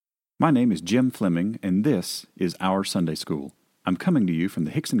My name is Jim Fleming, and this is Our Sunday School. I'm coming to you from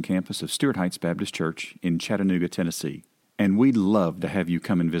the Hickson campus of Stuart Heights Baptist Church in Chattanooga, Tennessee. And we'd love to have you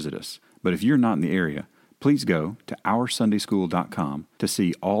come and visit us. But if you're not in the area, please go to OurSundaySchool.com to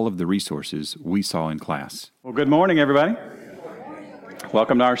see all of the resources we saw in class. Well, good morning, everybody.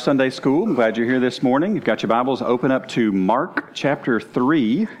 Welcome to Our Sunday School. I'm glad you're here this morning. You've got your Bibles open up to Mark chapter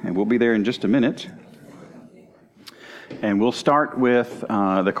 3, and we'll be there in just a minute. And we'll start with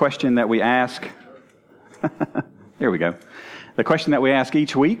the question that we ask. There we go. The question that we ask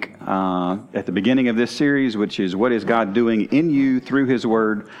each week at the beginning of this series, which is, what is God doing in you through His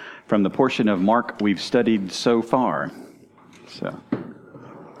Word, from the portion of Mark we've studied so far? So,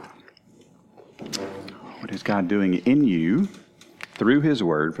 what is God doing in you through His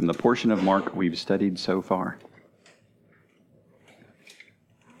Word, from the portion of Mark we've studied so far?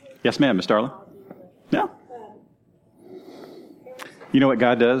 Yes, ma'am, Miss Darla? Yeah. You know what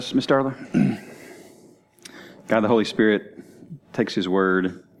God does, Miss Darla? God, the Holy Spirit, takes His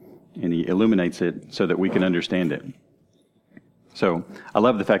Word and He illuminates it so that we can understand it. So I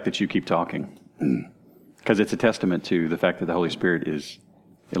love the fact that you keep talking, because it's a testament to the fact that the Holy Spirit is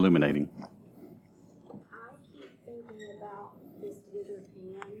illuminating. I keep thinking about this withered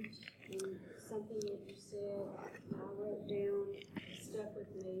hand and something that you said. I wrote down, stuck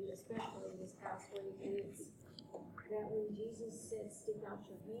with me, especially this past week, and it's that when Jesus said, "Stick out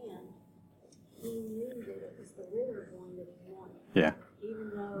your hand," He knew that it was the withered one that He wanted. Yeah.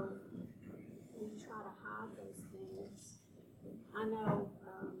 Even though we try to hide those things. I know,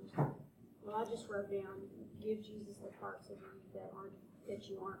 I just wrote down, give Jesus the parts of you that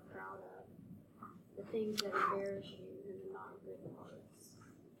you aren't proud of, the things that embarrass you and the not good parts.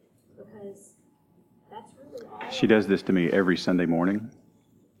 Because that's really all. She does this to me every Sunday morning,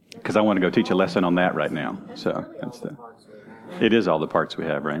 because I want to go teach a lesson on that right now. So it is all the parts we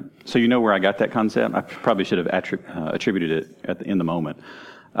have, right? So you know where I got that concept? I probably should have attributed it in the moment.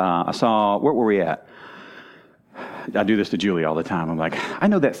 I saw, where were we at? I do this to Julie all the time. I'm like, I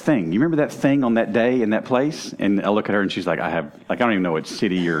know that thing. You remember that thing on that day in that place? And I look at her and she's like, I don't even know what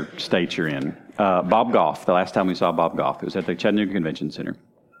city or state you're in. Bob Goff, the last time we saw Bob Goff, it was at the Chattanooga Convention Center.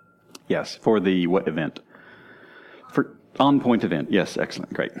 Yes, for the what event? For On Point event. Yes,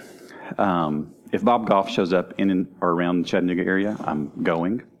 excellent, great. If Bob Goff shows up in or around the Chattanooga area, I'm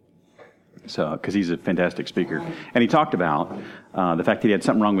going. So, because he's a fantastic speaker. And he talked about the fact that he had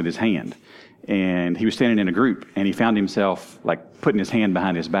something wrong with his hand. And he was standing in a group, and he found himself, like, putting his hand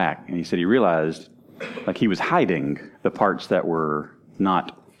behind his back. And he said he realized, like, he was hiding the parts that were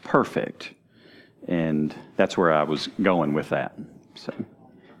not perfect. And that's where I was going with that. So,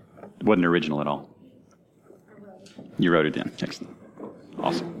 it wasn't original at all. You wrote it down. Excellent.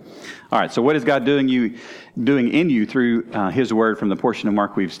 Awesome. All right, so what is God doing in you through His Word, from the portion of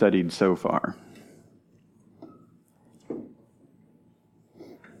Mark we've studied so far?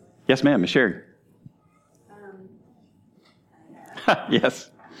 Yes, ma'am, Ms. Sherry. Yes.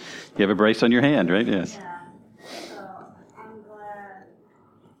 You have a brace on your hand, right? Yes. Yeah. So I'm glad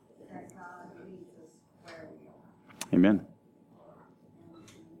that God leads us where we are. Amen.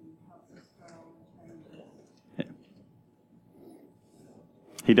 And helps us grow and change us. Yeah.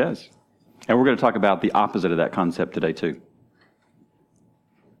 He does. And we're going to talk about the opposite of that concept today, too.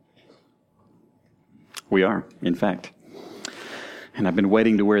 We are, in fact. And I've been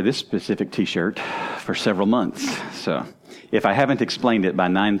waiting to wear this specific T-shirt for several months. So if I haven't explained it by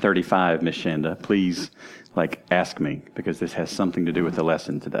 9:35, Miss Shanda, please, ask me, because this has something to do with the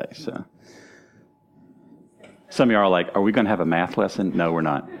lesson today. So some of you are like, are we going to have a math lesson? No, we're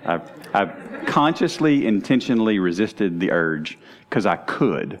not. I've consciously, intentionally resisted the urge, because I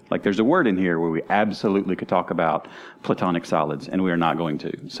could. There's a word in here where we absolutely could talk about Platonic solids, and we are not going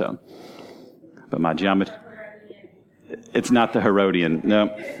to. So, but my geometry... It's not the Herodian.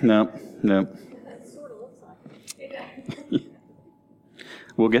 No. It sort of looks like it.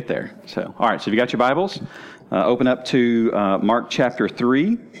 We'll get there. So, all right. So, if you got your Bibles, open up to Mark chapter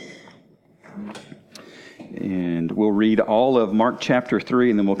 3, and we'll read all of Mark chapter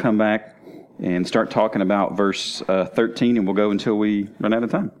 3, and then we'll come back and start talking about verse 13, and we'll go until we run out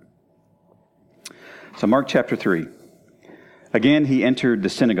of time. So, Mark chapter 3. Again, he entered the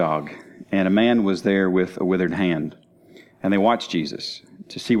synagogue, and a man was there with a withered hand. And they watched Jesus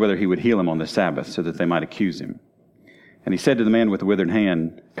to see whether he would heal him on the Sabbath, so that they might accuse him. And he said to the man with the withered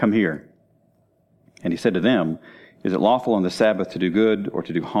hand, "Come here." And he said to them, "Is it lawful on the Sabbath to do good or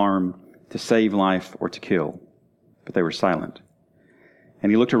to do harm, to save life or to kill?" But they were silent.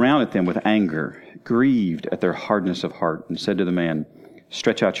 And he looked around at them with anger, grieved at their hardness of heart, and said to the man,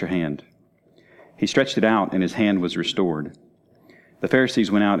 "Stretch out your hand." He stretched it out, and his hand was restored. The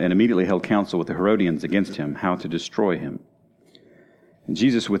Pharisees went out and immediately held counsel with the Herodians against him, how to destroy him. And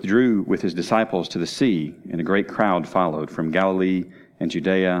Jesus withdrew with his disciples to the sea, and a great crowd followed from Galilee and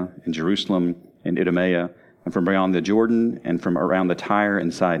Judea and Jerusalem and Idumea, and from beyond the Jordan and from around the Tyre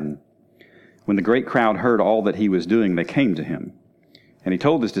and Sidon. When the great crowd heard all that he was doing, they came to him. And he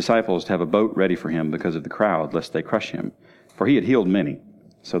told his disciples to have a boat ready for him because of the crowd, lest they crush him. For he had healed many,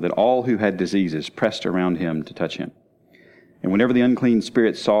 so that all who had diseases pressed around him to touch him. And whenever the unclean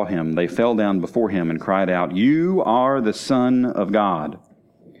spirits saw him, they fell down before him and cried out, "You are the Son of God."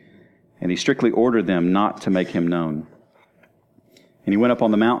 And he strictly ordered them not to make him known. And he went up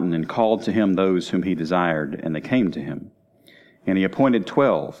on the mountain and called to him those whom he desired, and they came to him. And he appointed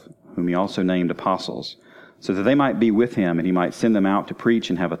 12, whom he also named apostles, so that they might be with him, and he might send them out to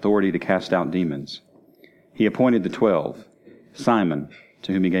preach and have authority to cast out demons. He appointed the 12, Simon,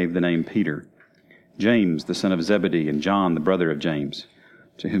 to whom he gave the name Peter, James, the son of Zebedee, and John, the brother of James,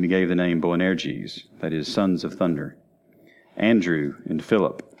 to whom he gave the name Boanerges, that is, sons of thunder, Andrew, and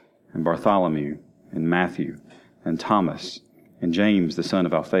Philip, and Bartholomew, and Matthew, and Thomas, and James, the son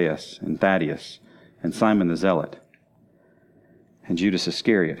of Alphaeus, and Thaddeus, and Simon the Zealot, and Judas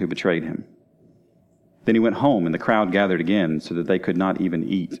Iscariot, who betrayed him. Then he went home, and the crowd gathered again, so that they could not even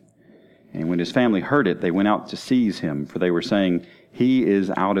eat. And when his family heard it, they went out to seize him, for they were saying, "He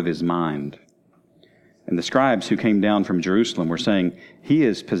is out of his mind." And the scribes who came down from Jerusalem were saying, "He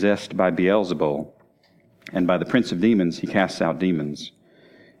is possessed by Beelzebul, and by the prince of demons he casts out demons."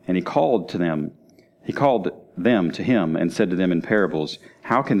 And he called them to him, and said to them in parables,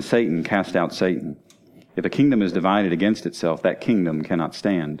 "How can Satan cast out Satan? If a kingdom is divided against itself, that kingdom cannot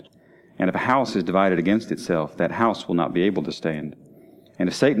stand. And if a house is divided against itself, that house will not be able to stand. And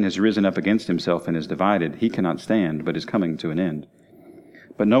if Satan has risen up against himself and is divided, he cannot stand, but is coming to an end.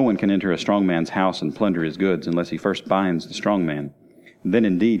 But no one can enter a strong man's house and plunder his goods unless he first binds the strong man. Then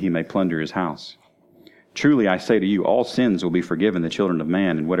indeed he may plunder his house. Truly I say to you, all sins will be forgiven the children of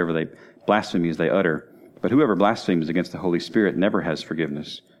man, and whatever blasphemies they utter. But whoever blasphemes against the Holy Spirit never has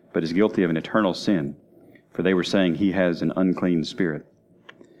forgiveness, but is guilty of an eternal sin. For they were saying he has an unclean spirit.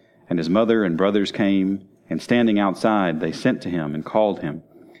 And his mother and brothers came, and standing outside, they sent to him and called him.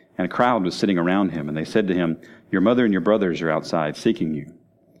 And a crowd was sitting around him, and they said to him, "Your mother and your brothers are outside seeking you."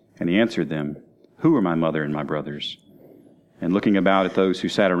 And he answered them, "Who are my mother and my brothers?" And looking about at those who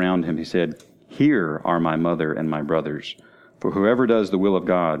sat around him, he said, "Here are my mother and my brothers. For whoever does the will of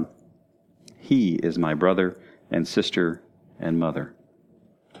God, he is my brother and sister and mother."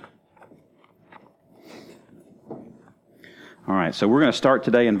 All right, so we're going to start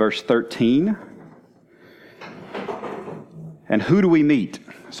today in verse 13. And who do we meet?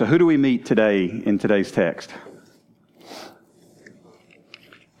 So who do we meet today in today's text?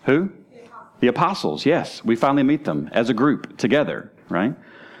 Who? The apostles, yes. We finally meet them as a group together, right?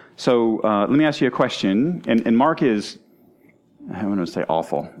 So let me ask you a question. And Mark is, I don't want to say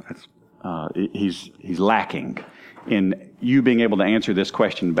awful. He's lacking in you being able to answer this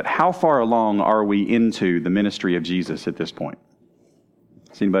question. But how far along are we into the ministry of Jesus at this point?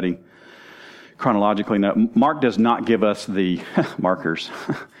 Does anybody chronologically know? Mark does not give us the markers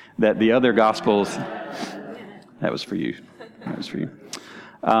that the other Gospels... That was for you. That was for you.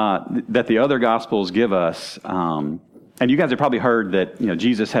 That the other Gospels give us... and you guys have probably heard that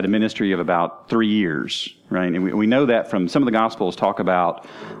Jesus had a ministry of about 3 years, right? And we know that from some of the Gospels talk about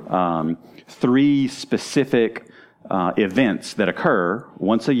 3 specific events that occur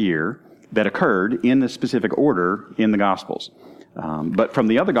once a year that occurred in the specific order in the Gospels. But from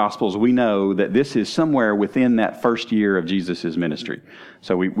the other Gospels, we know that this is somewhere within that first year of Jesus' ministry.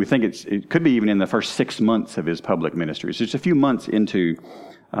 So we think it could be even in the first 6 months of his public ministry. It's just a few months into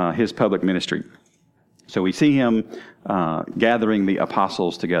his public ministry. So we see him gathering the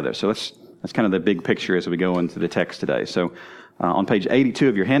apostles together. So that's kind of the big picture as we go into the text today. So on page 82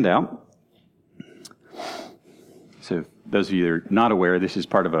 of your handout, so those of you that are not aware, this is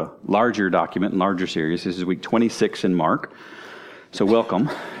part of a larger document and larger series. This is week 26 in Mark. So welcome.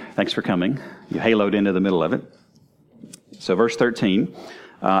 Thanks for coming. You haloed into the middle of it. So verse 13.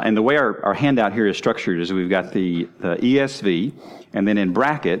 And the way our handout here is structured is we've got the ESV, and then in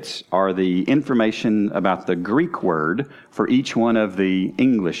brackets are the information about the Greek word for each one of the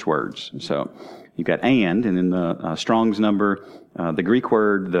English words. So you've got and then the Strong's number, the Greek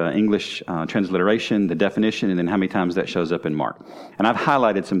word, the English transliteration, the definition, and then how many times that shows up in Mark. And I've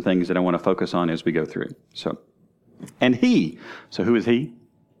highlighted some things that I want to focus on as we go through. So, and he. So who is he?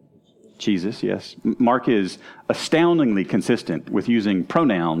 Jesus, yes. Mark is astoundingly consistent with using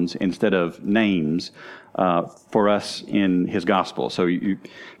pronouns instead of names for us in his gospel. So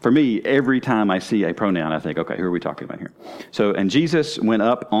for me, every time I see a pronoun, I think, okay, who are we talking about here? So, and Jesus went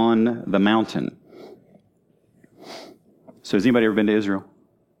up on the mountain. So has anybody ever been to Israel?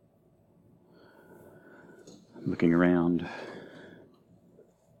 Looking around.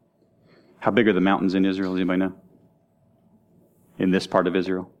 How big are the mountains in Israel? Does anybody know? In this part of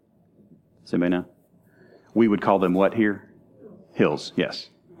Israel? Does anybody know? We would call them what here? Hills, yes.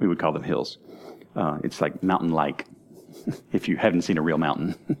 We would call them hills. It's like mountain-like, if you haven't seen a real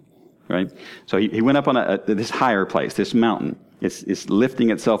mountain, right? So he went up on this higher place, this mountain. It's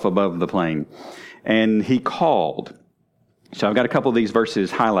lifting itself above the plain. And he called. So I've got a couple of these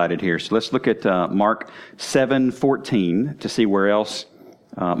verses highlighted here. So let's look at Mark 7:14 to see where else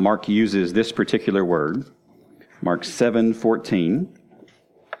Mark uses this particular word. Mark 7:14.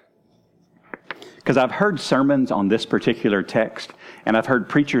 Because I've heard sermons on this particular text, and I've heard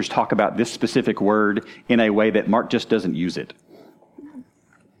preachers talk about this specific word in a way that Mark just doesn't use it.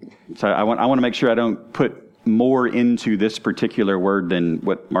 So I want to make sure I don't put more into this particular word than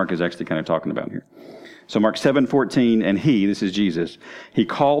what Mark is actually kind of talking about here. So Mark 7:14, and he, this is Jesus, he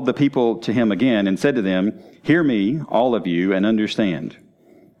called the people to him again and said to them, "Hear me, all of you, and understand.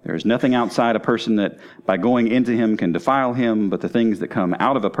 There is nothing outside a person that by going into him can defile him, but the things that come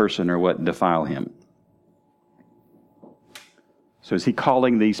out of a person are what defile him." So is he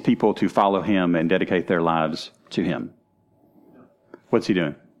calling these people to follow him and dedicate their lives to him? What's he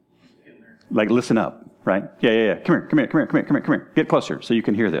doing? Like, listen up, right? Yeah. Come here. Get closer so you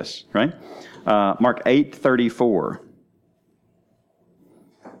can hear this, right? Mark 8:34.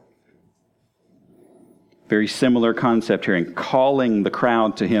 Very similar concept here. In calling the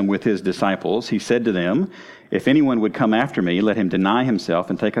crowd to him with his disciples, he said to them, "If anyone would come after me, let him deny himself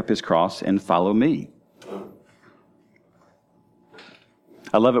and take up his cross and follow me."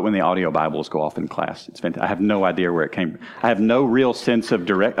 I love it when the audio Bibles go off in class. It's fantastic. I have no idea where it came from. I have no real sense of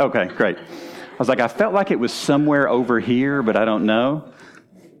direct. Okay, great. I was like, I felt like it was somewhere over here, but I don't know.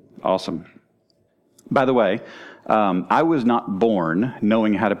 Awesome. By the way, I was not born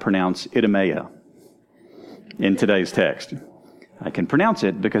knowing how to pronounce Idumaea in today's text. I can pronounce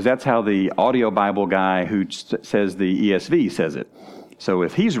it because that's how the audio Bible guy who says the ESV says it. So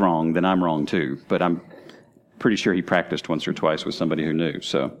if he's wrong, then I'm wrong too. But I'm pretty sure he practiced once or twice with somebody who knew.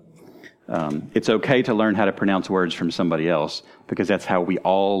 So it's okay to learn how to pronounce words from somebody else because that's how we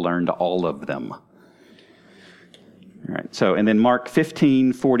all learned all of them. All right. So, and then Mark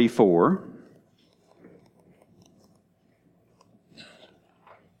 15:44.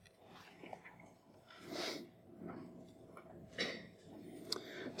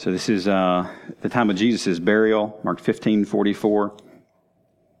 So this is the time of Jesus' burial, Mark 15:44.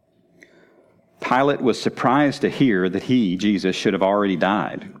 Pilate was surprised to hear that he, Jesus, should have already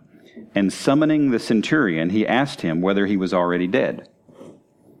died. And summoning the centurion, he asked him whether he was already dead.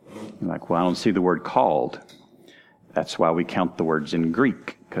 You're like, well, I don't see the word called. That's why we count the words in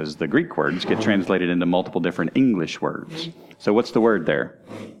Greek, because the Greek words get translated into multiple different English words. So what's the word there?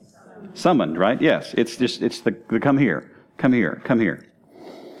 Summoned, right? Yes, it's the come here.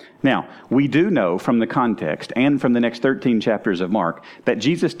 Now, we do know from the context and from the next 13 chapters of Mark that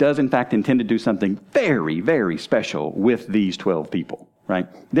Jesus does in fact intend to do something very, very special with these 12 people, right?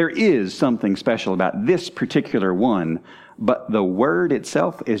 There is something special about this particular one, but the word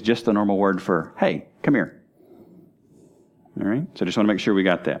itself is just the normal word for, hey, come here. All right? So just want to make sure we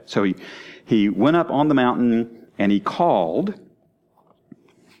got that. So he went up on the mountain and he called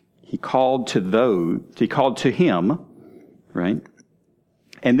to him, right?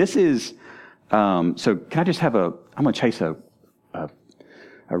 And this is, so can I just have I'm going to chase a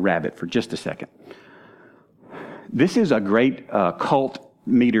rabbit for just a second. This is a great cult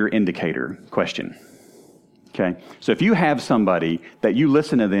meter indicator question. Okay? So if you have somebody that you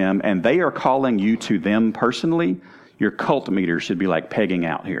listen to them and they are calling you to them personally, your cult meter should be like pegging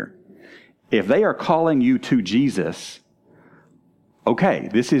out here. If they are calling you to Jesus, okay,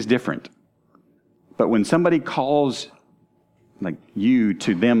 this is different. But when somebody calls like you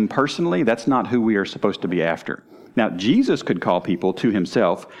to them personally, that's not who we are supposed to be after. Now, Jesus could call people to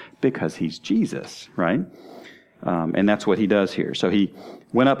himself because he's Jesus, right? And that's what he does here. So he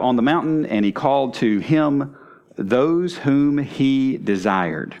went up on the mountain and he called to him those whom he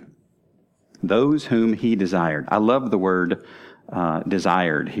desired. Those whom he desired. I love the word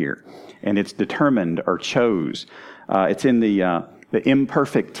desired here. And it's determined or chose. It's in the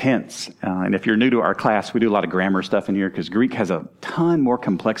imperfect tense. And if you're new to our class, we do a lot of grammar stuff in here because Greek has a ton more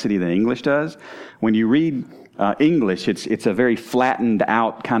complexity than English does. When you read English, it's a very flattened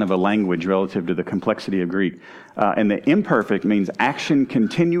out kind of a language relative to the complexity of Greek. And the imperfect means action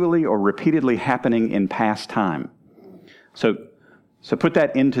continually or repeatedly happening in past time. So put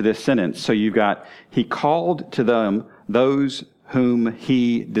that into this sentence. So you've got, he called to them those whom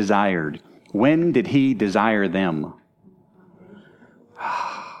he desired. When did he desire them?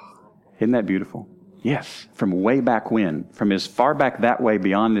 Isn't that beautiful? Yes, from way back when. From as far back that way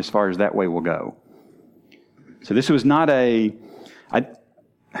beyond as far as that way will go. So this was not I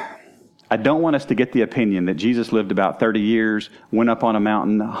don't want us to get the opinion that Jesus lived about 30 years, went up on a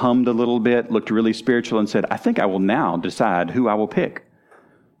mountain, hummed a little bit, looked really spiritual, and said, I think I will now decide who I will pick.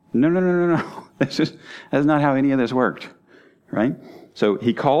 No. That's not how any of this worked, right? So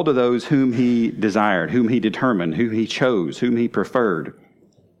he called to those whom he desired, whom he determined, whom he chose, whom he preferred.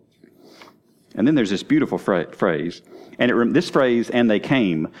 And then there's this beautiful phrase. And this phrase, and they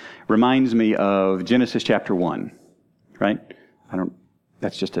came, reminds me of Genesis chapter 1, right?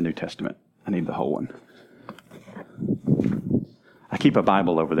 That's just a New Testament. I need the whole one. I keep a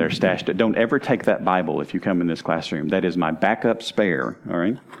Bible over there stashed. Don't ever take that Bible if you come in this classroom. That is my backup spare, all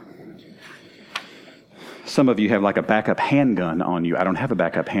right? Some of you have like a backup handgun on you. I don't have a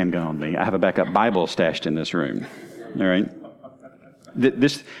backup handgun on me. I have a backup Bible stashed in this room, all right?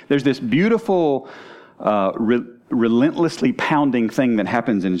 There's this beautiful, relentlessly pounding thing that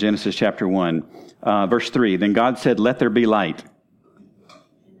happens in Genesis chapter 1, verse 3. Then God said, let there be light.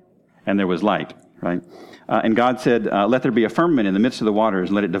 And there was light, right? And God said, let there be a firmament in the midst of the waters,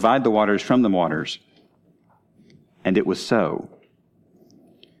 and let it divide the waters from the waters. And it was so.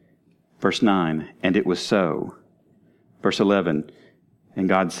 Verse 9, and it was so. Verse 11, and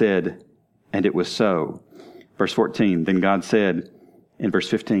God said, and it was so. Verse 14, then God said, in verse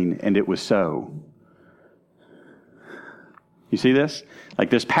 15, and it was so. You see this? Like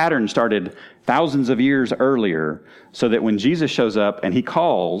this pattern started thousands of years earlier, so that when Jesus shows up and he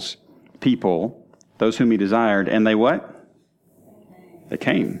calls people, those whom he desired, and they what? They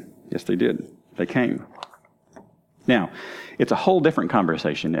came. Yes, they did. They came. Now, it's a whole different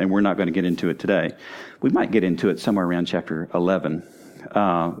conversation, and we're not going to get into it today. We might get into it somewhere around chapter 11,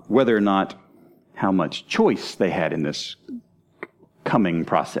 whether or not how much choice they had in this coming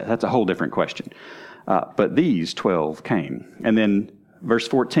process. That's a whole different question. But these 12 came. And then verse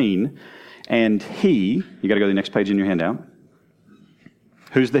 14, and he, you got to go to the next page in your handout.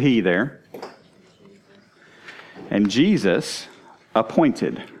 Who's the he there? And Jesus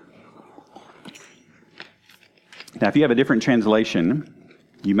appointed. Now, if you have a different translation,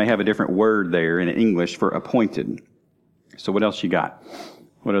 you may have a different word there in English for appointed. So what else you got?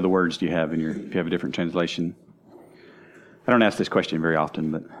 What other words do you have if you have a different translation? I don't ask this question very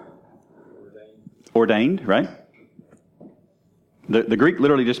often, but ordained, right? The Greek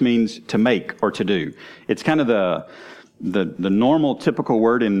literally just means to make or to do. It's kind of the normal, typical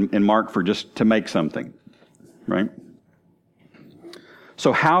word in Mark for just to make something, right?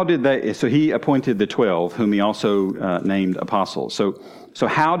 So so he appointed the 12, whom he also named apostles. So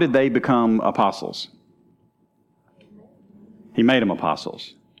how did they become apostles? He made them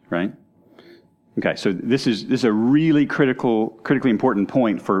apostles, right? Okay, so this is a really critically important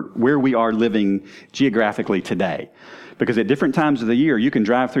point for where we are living geographically today. Because at different times of the year, you can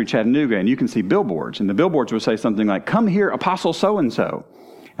drive through Chattanooga and you can see billboards. And the billboards will say something like, come here, apostle so-and-so.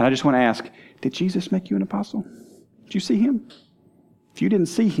 And I just want to ask, did Jesus make you an apostle? Did you see him? If you didn't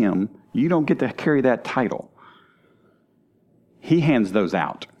see him, you don't get to carry that title. He hands those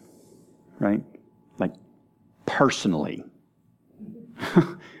out, right? Like, personally.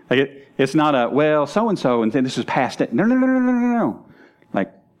 It's not so-and-so, and then this is past it. No.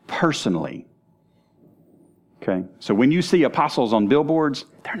 Like, personally. Okay? So when you see apostles on billboards,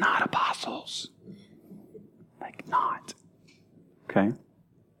 they're not apostles. Like, not. Okay?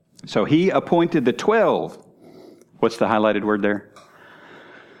 So he appointed the 12. What's the highlighted word there?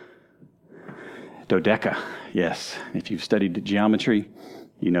 Dodeca. Yes. If you've studied geometry,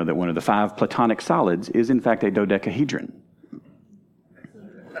 you know that one of the 5 Platonic solids is, in fact, a dodecahedron.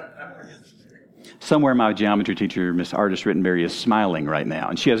 Somewhere my geometry teacher, Miss Artis Rittenberry, is smiling right now.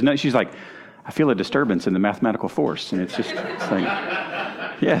 And she's like, I feel a disturbance in the mathematical force. And it's like,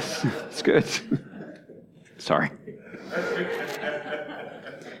 yes, it's good. Sorry.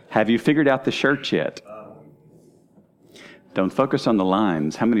 Have you figured out the church yet? Don't focus on the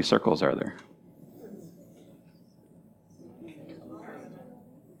lines. How many circles are there?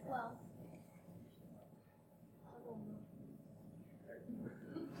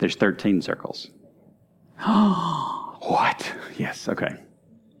 There's 13 circles. What? Yes, okay.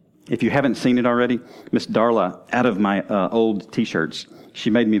 If you haven't seen it already, Miss Darla, out of my old T-shirts, she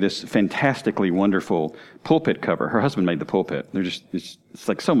made me this fantastically wonderful pulpit cover. Her husband made the pulpit. It's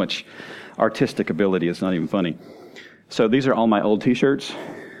like so much artistic ability, it's not even funny. So these are all my old t-shirts.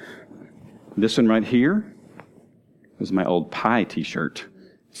 This one right here was my old pi t-shirt.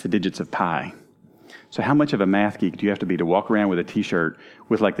 It's the digits of pi. So how much of a math geek do you have to be to walk around with a t-shirt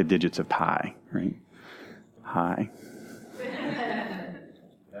with like the digits of pi, right? Pi.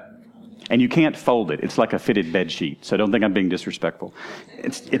 And you can't fold it. It's like a fitted bed sheet. So don't think I'm being disrespectful.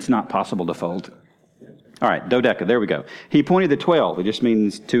 It's not possible to fold. All right, dodeca, there we go. He appointed the 12. It just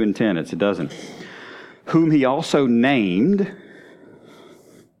means 2 and 10. It's a dozen. Whom he also named.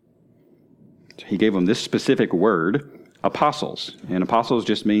 He gave them this specific word, apostles. And apostles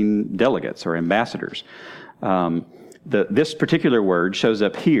just mean delegates or ambassadors. This particular word shows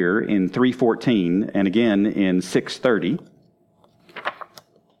up here in 3:14 and again in 6:30.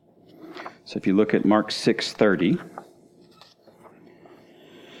 So if you look at Mark 6:30,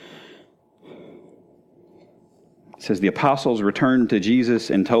 it says, the apostles returned to Jesus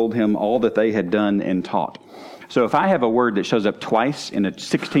and told him all that they had done and taught. So if I have a word that shows up twice in a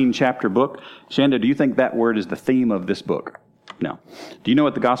 16-chapter book, Shanda, do you think that word is the theme of this book? No. Do you know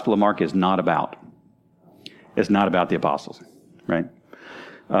what the Gospel of Mark is not about? It's not about the apostles, right?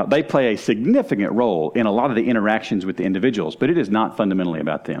 They play a significant role in a lot of the interactions with the individuals, but it is not fundamentally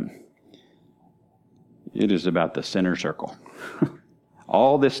about them. It is about the center circle.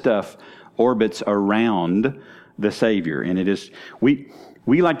 All this stuff orbits around the Savior, and it is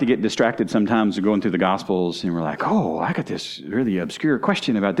we like to get distracted sometimes going through the Gospels, and we're like, oh, I got this really obscure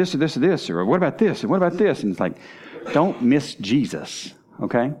question about this or this or this, or what about this and what about this? And it's like, don't miss Jesus,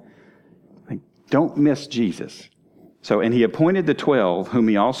 okay? Like, don't miss Jesus. So, and he appointed the 12, whom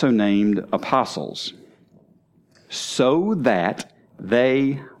he also named apostles, so that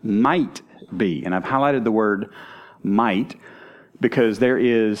they might be. And I've highlighted the word might because there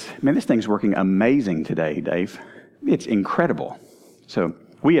is, man, this thing's working amazing today, Dave. It's incredible. So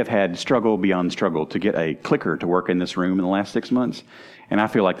we have had struggle beyond struggle to get a clicker to work in this room in the last 6 months. And I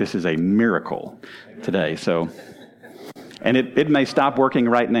feel like this is a miracle today. So, and it may stop working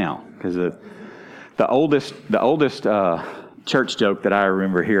right now because the oldest church joke that I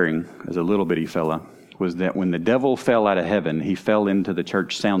remember hearing as a little bitty fella was that when the devil fell out of heaven, he fell into the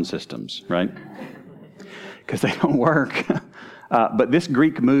church sound systems, right? Because they don't work. But this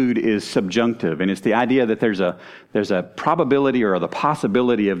Greek mood is subjunctive, and it's the idea that there's a probability or the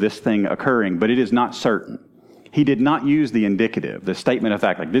possibility of this thing occurring, but it is not certain. He did not use the indicative, the statement of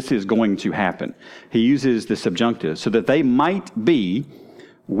fact, like this is going to happen. He uses the subjunctive, so that they might be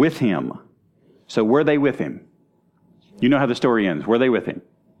with him. So were they with him? You know how the story ends. Were they with him?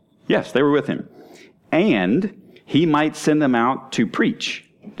 Yes, they were with him. And he might send them out to preach.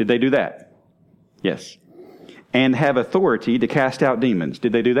 Did they do that? Yes. And have authority to cast out demons.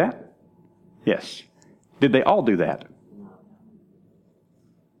 Did they do that? Yes. Did they all do that?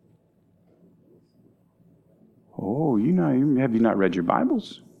 Oh, have you not read your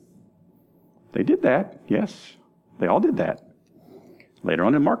Bibles? They did that. Yes. They all did that. Later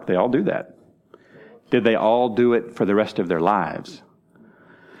on in Mark, they all do that. Did they all do it for the rest of their lives?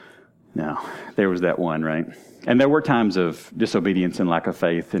 No. There was that one, right? And there were times of disobedience and lack of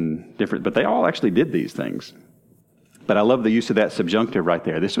faith and different, but they all actually did these things. But I love the use of that subjunctive right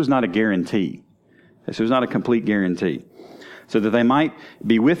there. This was not a guarantee. This was not a complete guarantee. So that they might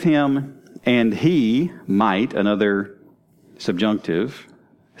be with him, and he might, another subjunctive,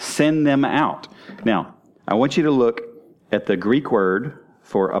 send them out. Now, I want you to look at the Greek word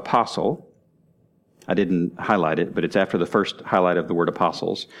for apostle. I didn't highlight it, but it's after the first highlight of the word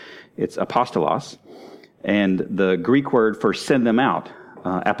apostles. It's apostolos. And the Greek word for send them out,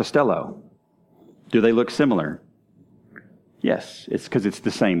 apostello. Do they look similar? Yes, it's because it's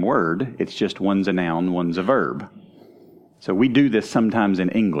the same word. It's just one's a noun, one's a verb. So we do this sometimes in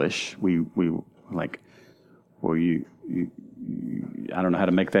English. We like, well, I don't know how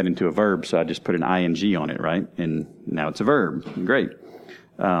to make that into a verb, so I just put an ing on it, right? And now it's a verb. Great.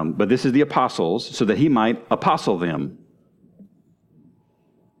 But this is the apostles, so that he might apostle them.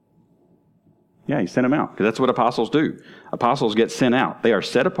 Yeah, he sent them out, because that's what apostles do. Apostles get sent out. They are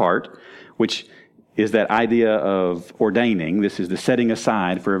set apart, which is that idea of ordaining. This is the setting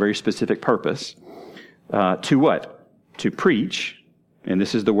aside for a very specific purpose. To what? To preach. And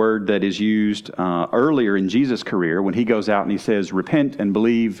this is the word that is used earlier in Jesus' career when he goes out and he says, repent and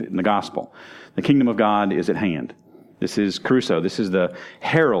believe in the gospel. The kingdom of God is at hand. This is Crusoe. This is the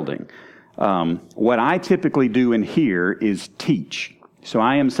heralding. What I typically do in here is teach. So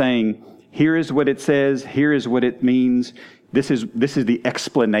I am saying, here is what it says. Here is what it means. This is the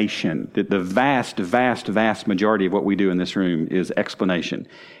explanation. The vast, vast, vast majority of what we do in this room is explanation.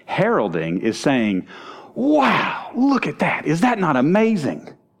 Heralding is saying, wow, look at that. Is that not amazing?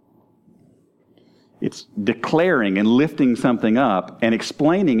 It's declaring and lifting something up and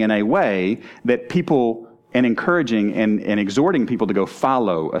explaining in a way that people, and encouraging and exhorting people to go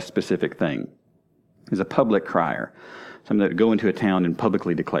follow a specific thing. Is a public crier. Something that go into a town and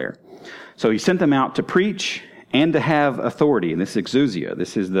publicly declare. So he sent them out to preach and to have authority. And this is exousia.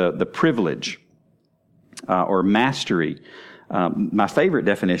 This is the privilege or mastery. My favorite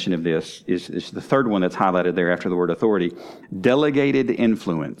definition of this is the third one that's highlighted there after the word authority. Delegated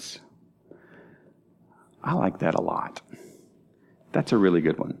influence. I like that a lot. That's a really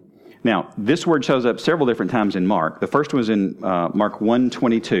good one. Now, this word shows up several different times in Mark. The first was in Mark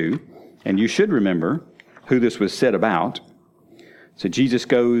 1:22, and you should remember who this was said about. So Jesus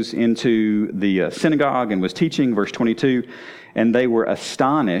goes into the synagogue and was teaching, verse 22, and they were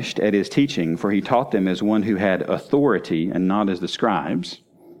astonished at his teaching, for he taught them as one who had authority and not as the scribes.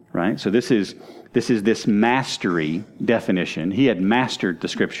 Right? So this is this mastery definition. He had mastered the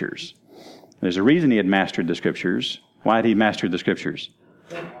Scriptures. There's a reason he had mastered the Scriptures. Why had he mastered the Scriptures?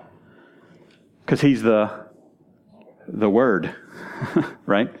 Because he's the Word,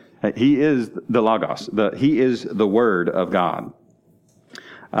 right? He is the Logos. He is the Word of God.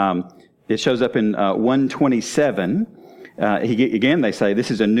 It shows up in 127. Again, they say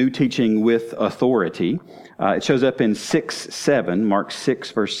this is a new teaching with authority. It shows up in 6:7, Mark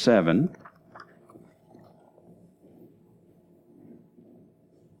 6, verse 7.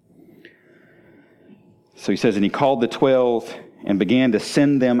 So he says, and he called the 12 and began to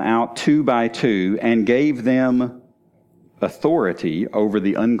send them out 2 by 2 and gave them authority over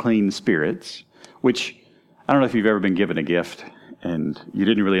the unclean spirits, which I don't know if you've ever been given a gift and you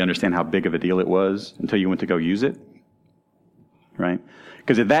didn't really understand how big of a deal it was until you went to go use it, right?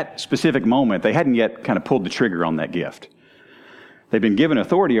 Because at that specific moment, they hadn't yet kind of pulled the trigger on that gift. They've been given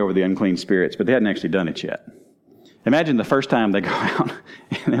authority over the unclean spirits, but they hadn't actually done it yet. Imagine the first time they go out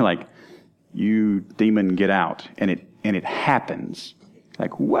and they're like, you demon, get out. And it happens.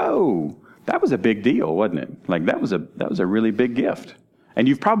 Like, whoa, that was a big deal, wasn't it? Like that was a really big gift. And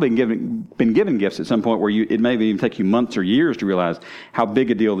you've probably been given gifts at some point where it may even take you months or years to realize how big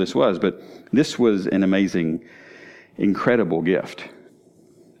a deal this was. But this was an amazing, incredible gift.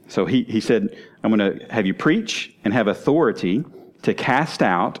 So he said, I'm going to have you preach and have authority to cast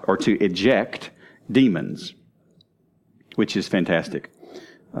out or to eject demons, which is fantastic.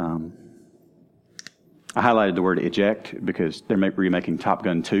 I highlighted the word eject because they're remaking Top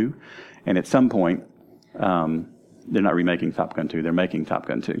Gun 2. And at some point, they're not remaking Top Gun 2, they're making Top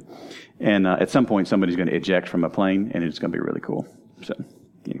Gun 2. And at some point, somebody's going to eject from a plane, and it's going to be really cool. So,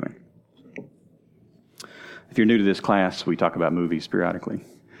 anyway. If you're new to this class, we talk about movies periodically.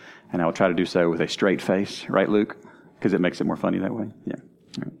 And I will try to do so with a straight face, right, Luke? Because it makes it more funny that way. Yeah.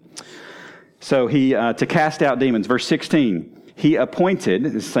 All right. So he, to cast out demons, verse 16, he appointed,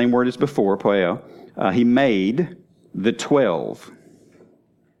 the same word as before, poeo, he made the 12.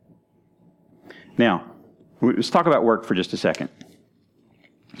 Now, let's talk about work for just a second.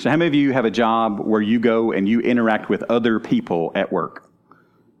 So how many of you have a job where you go and you interact with other people at work?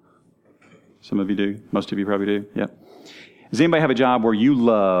 Some of you do. Most of you probably do. Yep. Does anybody have a job where you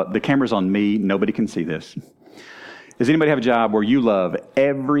love, the camera's on me, nobody can see this. Does anybody have a job where you love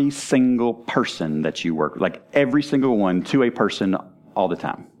every single person that you work with, like every single one to a person all the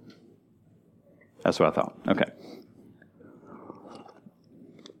time? That's what I thought. Okay.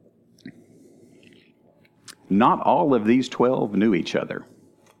 Not all of these 12 knew each other.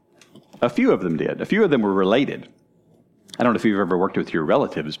 A few of them did. A few of them were related. I don't know if you've ever worked with your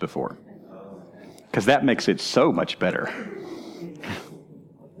relatives before, because that makes it so much better.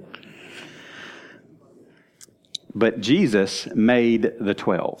 But Jesus made the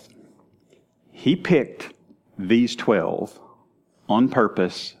 12. He picked these 12 on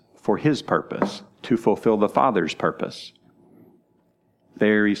purpose for his purpose, to fulfill the Father's purpose,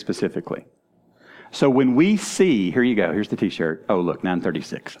 very specifically. So when we see, here you go, here's the t-shirt. Oh, look,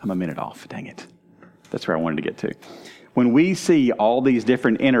 9:36. I'm a minute off. Dang it. That's where I wanted to get to. When we see all these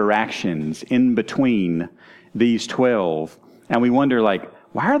different interactions in between these 12, and we wonder, like,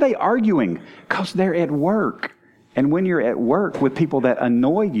 why are they arguing? Because they're at work. And when you're at work with people that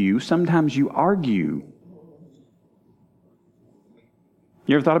annoy you, sometimes you argue.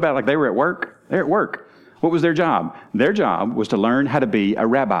 You ever thought about it like they were at work? They're at work. What was their job? Their job was to learn how to be a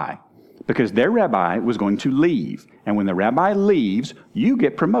rabbi, because their rabbi was going to leave. And when the rabbi leaves, you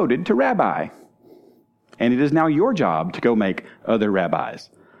get promoted to rabbi. And it is now your job to go make other rabbis.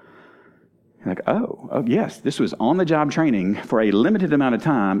 You're like, oh, yes, this was on-the-job training for a limited amount of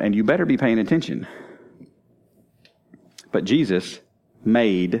time, and you better be paying attention. But Jesus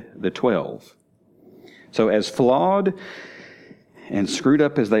made the 12. So as flawed and screwed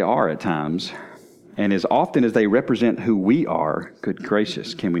up as they are at times, and as often as they represent who we are, good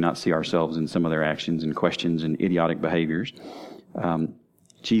gracious, can we not see ourselves in some of their actions and questions and idiotic behaviors?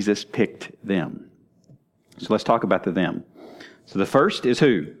 Jesus picked them. So let's talk about the them. So the first is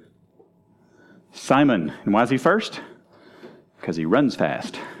who? Simon. And why is he first? Because he runs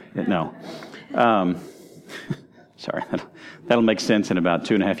fast. No. Sorry, that'll make sense in about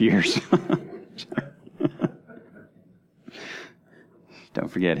 2.5 years. Don't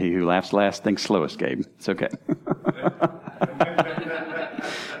forget, he who laughs last thinks slowest, Gabe. It's okay.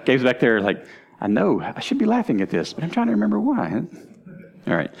 Gabe's back there like, I know, I should be laughing at this, but I'm trying to remember why.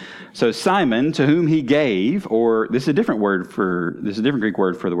 All right. So Simon, to whom he gave, or this is a different Greek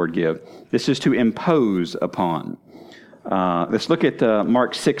word for the word give. This is to impose upon. Let's look at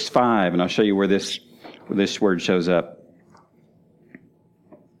Mark 6:5, and I'll show you where this word shows up.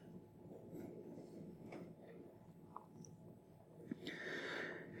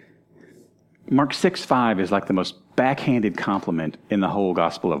 Mark 6:5 is like the most backhanded compliment in the whole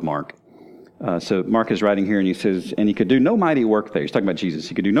Gospel of Mark. So Mark is writing here, and he says, and he could do no mighty work there. He's talking about Jesus.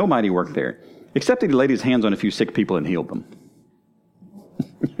 He could do no mighty work there, except that he laid his hands on a few sick people and healed them.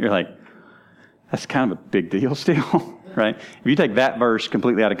 You're like, that's kind of a big deal still, right? If you take that verse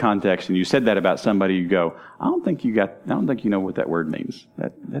completely out of context and you said that about somebody, you go, I don't think you know what that word means.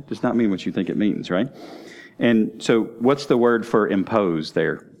 That does not mean what you think it means, right? And so what's the word for impose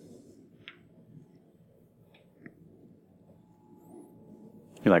there?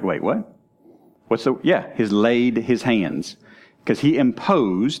 You're like, wait, what? He's laid his hands. Because he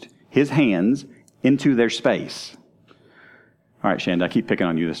imposed his hands into their space. All right, Shanda, I keep picking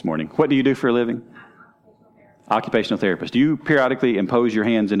on you this morning. What do you do for a living? Occupational therapist. Do you periodically impose your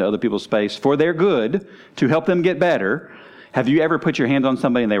hands into other people's space for their good, to help them get better? Have you ever put your hand on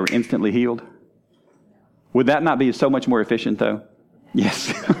somebody and they were instantly healed? Would that not be so much more efficient, though?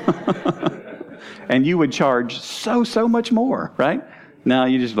 Yes. And you would charge so much more, right? No,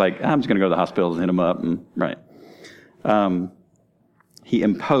 you just like, I'm just going to go to the hospitals and hit them up. And, right. He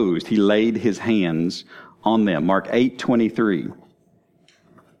imposed, he laid his hands on them. Mark 8:23.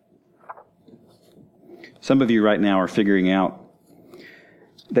 Some of you right now are figuring out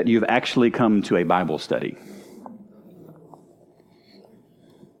that you've actually come to a Bible study.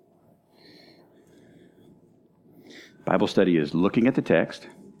 Bible study is looking at the text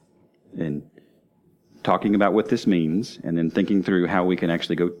and talking about what this means, and then thinking through how we can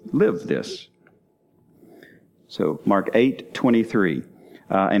actually go live this. So, Mark 8:23.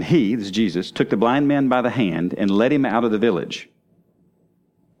 And he, this is Jesus, took the blind man by the hand and led him out of the village.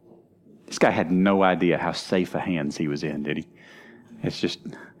 This guy had no idea how safe of hands he was in, did he? It's just,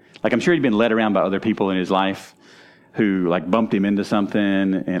 like, I'm sure he'd been led around by other people in his life who, like, bumped him into something.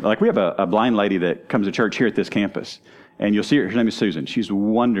 And, like, we have a blind lady that comes to church here at this campus. And you'll see her name is Susan. She's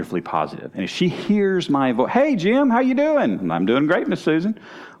wonderfully positive. And if she hears my voice, hey, Jim, how you doing? And I'm doing great, Miss Susan.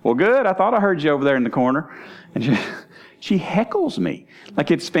 Well, good. I thought I heard you over there in the corner. And she heckles me.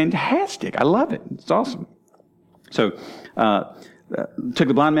 Like, it's fantastic. I love it. It's awesome. So, took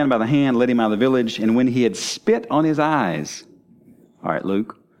the blind man by the hand, led him out of the village. And when he had spit on his eyes, all right,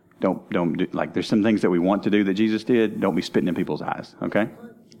 Luke, don't do, like, there's some things that we want to do that Jesus did. Don't be spitting in people's eyes, okay?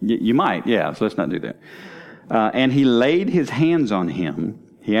 You might, yeah, so let's not do that. And he laid his hands on him.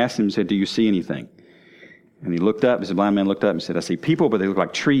 He asked him, said, do you see anything? And he looked up, as the blind man looked up and said, I see people, but they look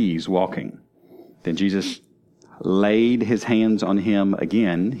like trees walking. Then Jesus laid his hands on him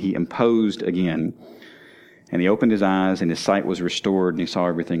again. He imposed again. And he opened his eyes, and his sight was restored, and he saw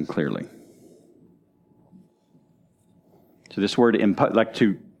everything clearly. So this word,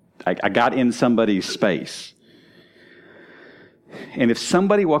 I got in somebody's space. And if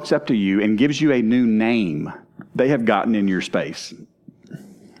somebody walks up to you and gives you a new name, they have gotten in your space.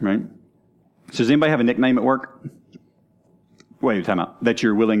 Right? So does anybody have a nickname at work? Wait, time out. That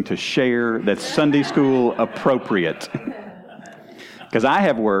you're willing to share, that's Sunday school appropriate. Because I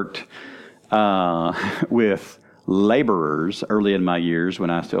have worked with laborers early in my years when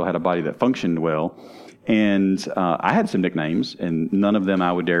I still had a body that functioned well. And I had some nicknames, and none of them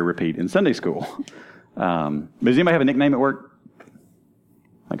I would dare repeat in Sunday school. But does anybody have a nickname at work?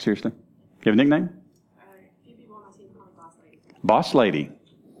 Like, seriously? You have a nickname? A few people on my team call me Boss Lady.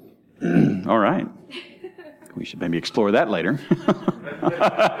 All right. We should maybe explore that later.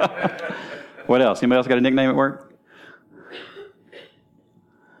 What else? Anybody else got a nickname at work?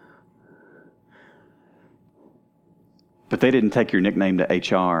 But they didn't take your nickname to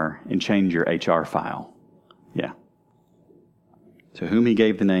HR and change your HR file. Yeah. To whom he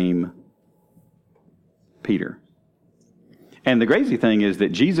gave the name Peter. And the crazy thing is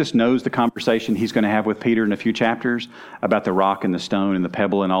that Jesus knows the conversation he's going to have with Peter in a few chapters about the rock and the stone and the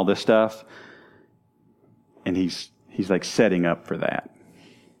pebble and all this stuff. And he's like setting up for that.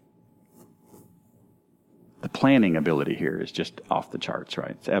 The planning ability here is just off the charts, right?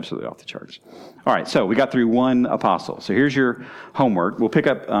 It's absolutely off the charts. All right, so we got through one apostle. So here's your homework. We'll pick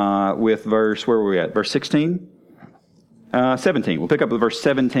up with verse, where were we at? Verse 16? 17. We'll pick up with verse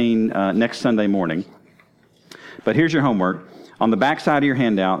 17 next Sunday morning. But here's your homework. On the back side of your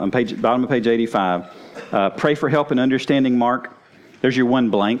handout, on bottom of page 85, pray for help in understanding Mark. There's your one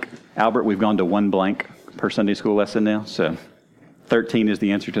blank. Albert, we've gone to one blank per Sunday school lesson now, so 13 is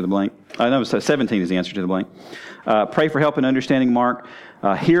the answer to the blank. No, so 17 is the answer to the blank. Pray for help in understanding Mark.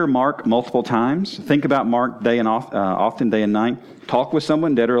 Hear Mark multiple times. Think about Mark day and often, day and night. Talk with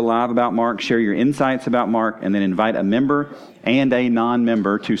someone, dead or alive, about Mark. Share your insights about Mark, and then invite a member and a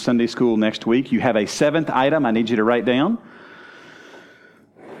non-member to Sunday school next week. You have a seventh item I need you to write down.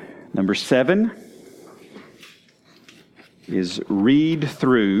 Number 7 is read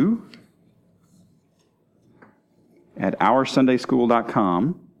through at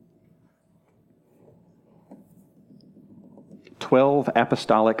OurSundaySchool.com 12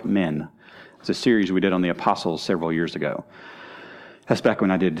 Apostolic Men. It's a series we did on the apostles several years ago. That's back when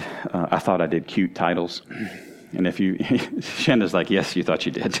I thought I did cute titles. And if you, Shanda's like, yes, you thought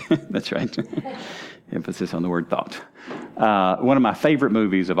you did. That's right. Emphasis on the word thought. One of my favorite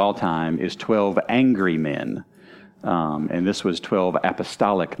movies of all time is 12 Angry Men. And this was 12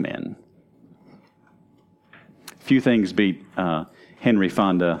 Apostolic Men. Few things beat Henry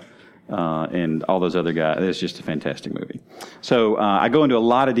Fonda and all those other guys. It's just a fantastic movie. So I go into a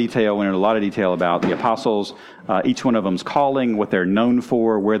lot of detail, about the apostles, each one of them's calling, what they're known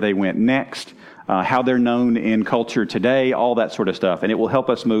for, where they went next, how they're known in culture today, all that sort of stuff. And it will help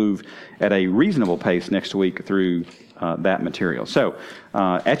us move at a reasonable pace next week through that material. So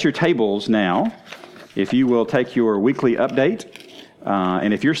at your tables now, if you will take your weekly update,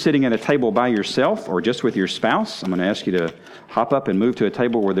 and if you're sitting at a table by yourself or just with your spouse, I'm going to ask you to hop up and move to a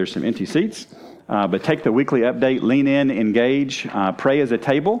table where there's some empty seats. But take the weekly update, lean in, engage, pray as a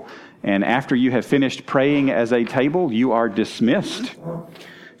table. And after you have finished praying as a table, you are dismissed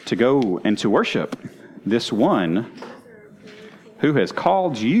to go and to worship this one who has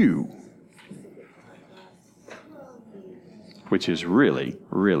called you, which is really,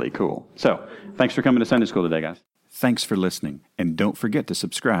 really cool. So thanks for coming to Sunday school today, guys. Thanks for listening, and don't forget to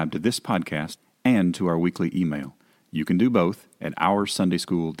subscribe to this podcast and to our weekly email. You can do both at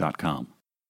OurSundaySchool.com.